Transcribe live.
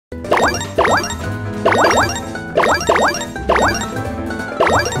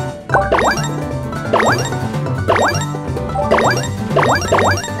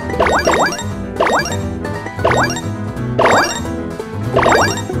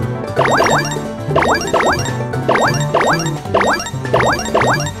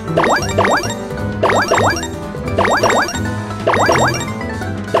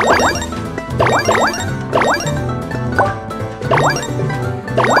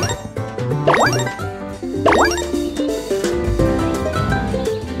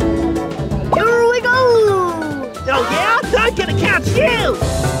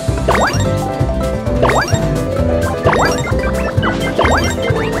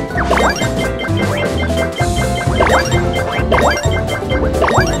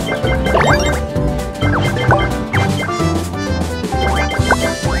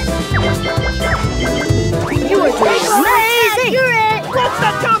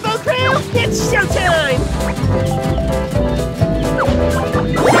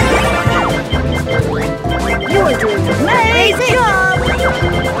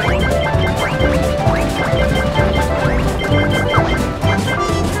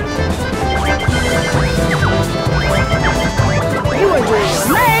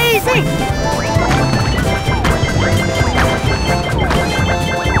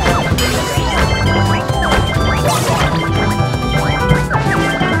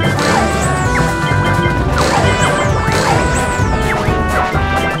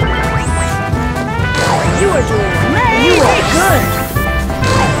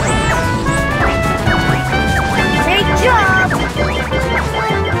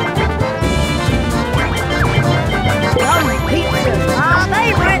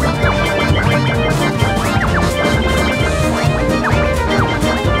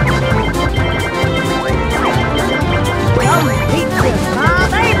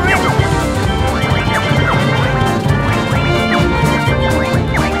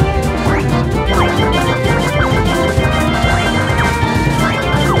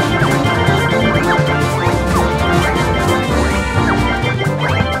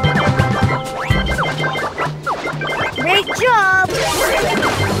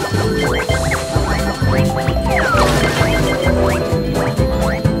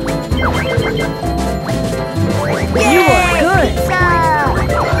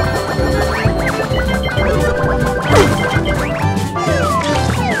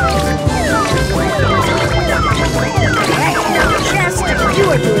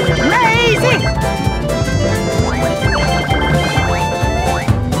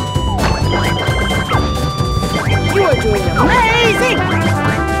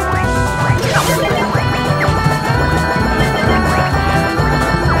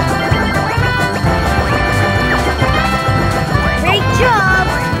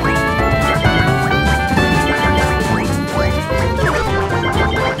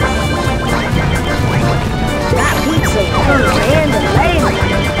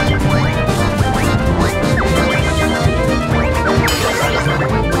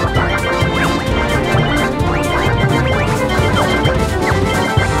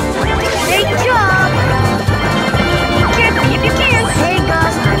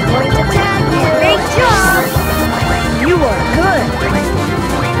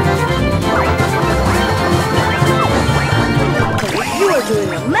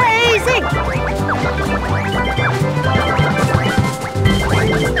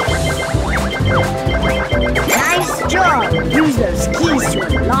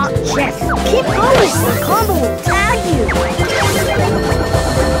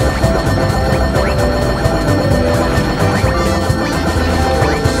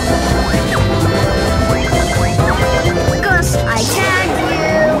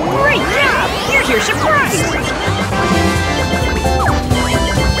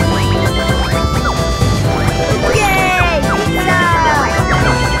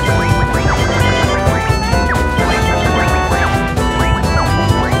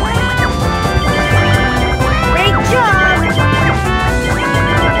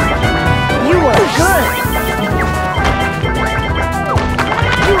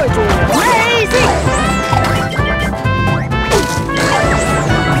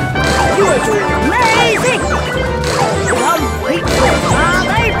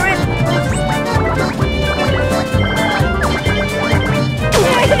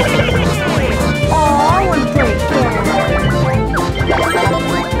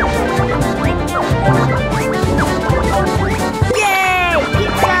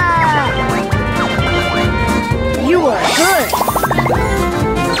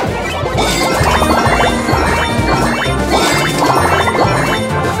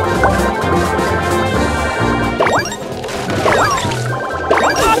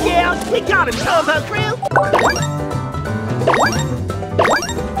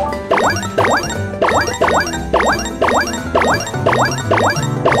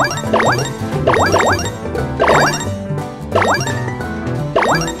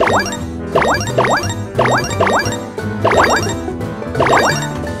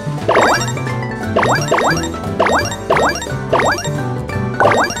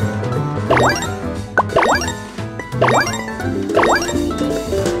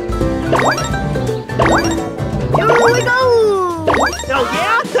Oh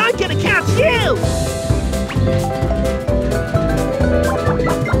yeah? I'm gonna catch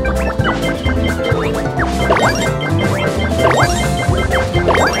you!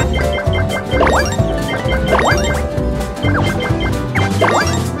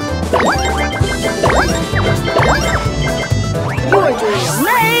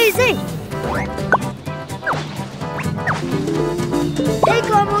 amazing! Hey,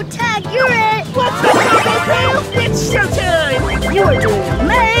 Combo Tag, you're it! What's up, Combo Crew? It's showtime! You are doing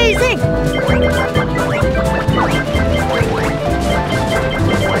amazing!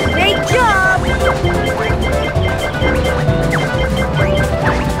 Great job!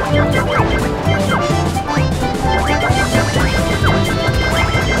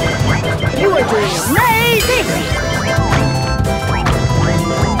 You are doing amazing!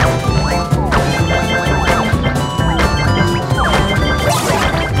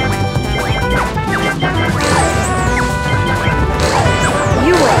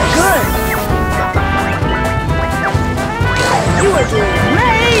 You are good! You are doing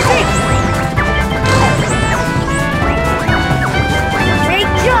amazing!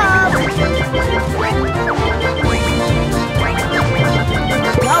 Great job!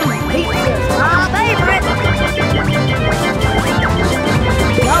 Yum pizza's my favorite!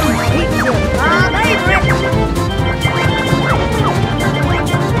 Yum pizza's my favorite!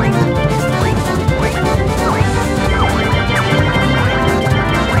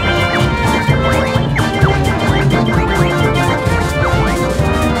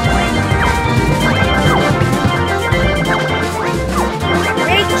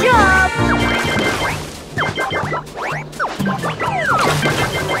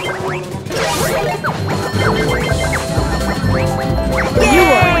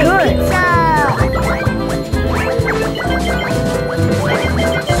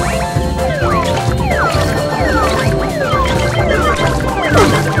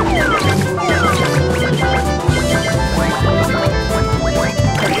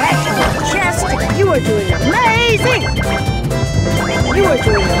 You are doing amazing! You are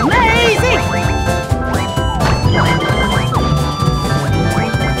doing amazing!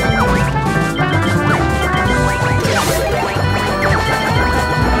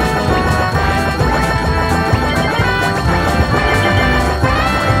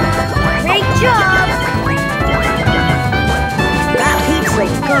 Great job! That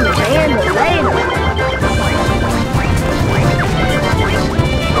pizza's gonna handle later.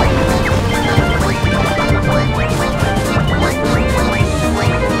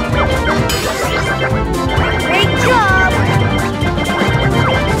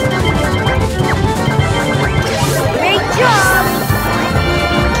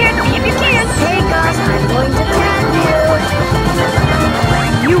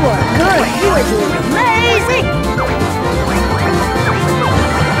 You are doing amazing!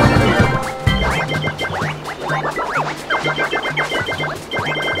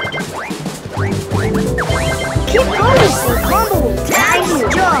 Keep going, so Combo will tag you.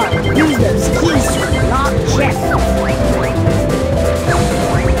 Nice job! Use those keys to unlock chests.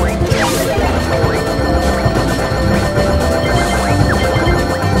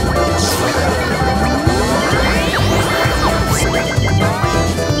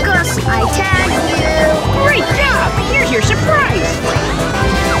 I tag you! Great job! Here's your surprise!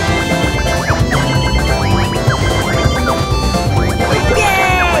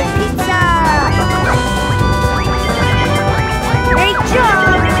 Yay! Pizza! Great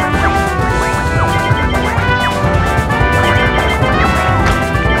job!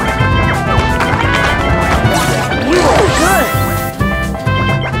 You are good!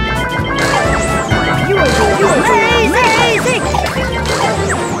 You are doing amazing!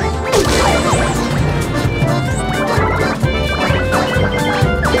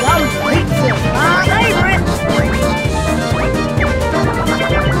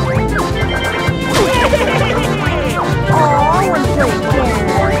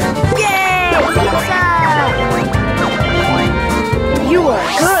 You are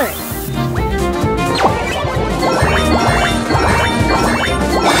good!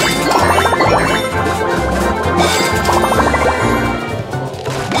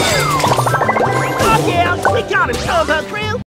 Oh yeah, we got him, Combo Crew!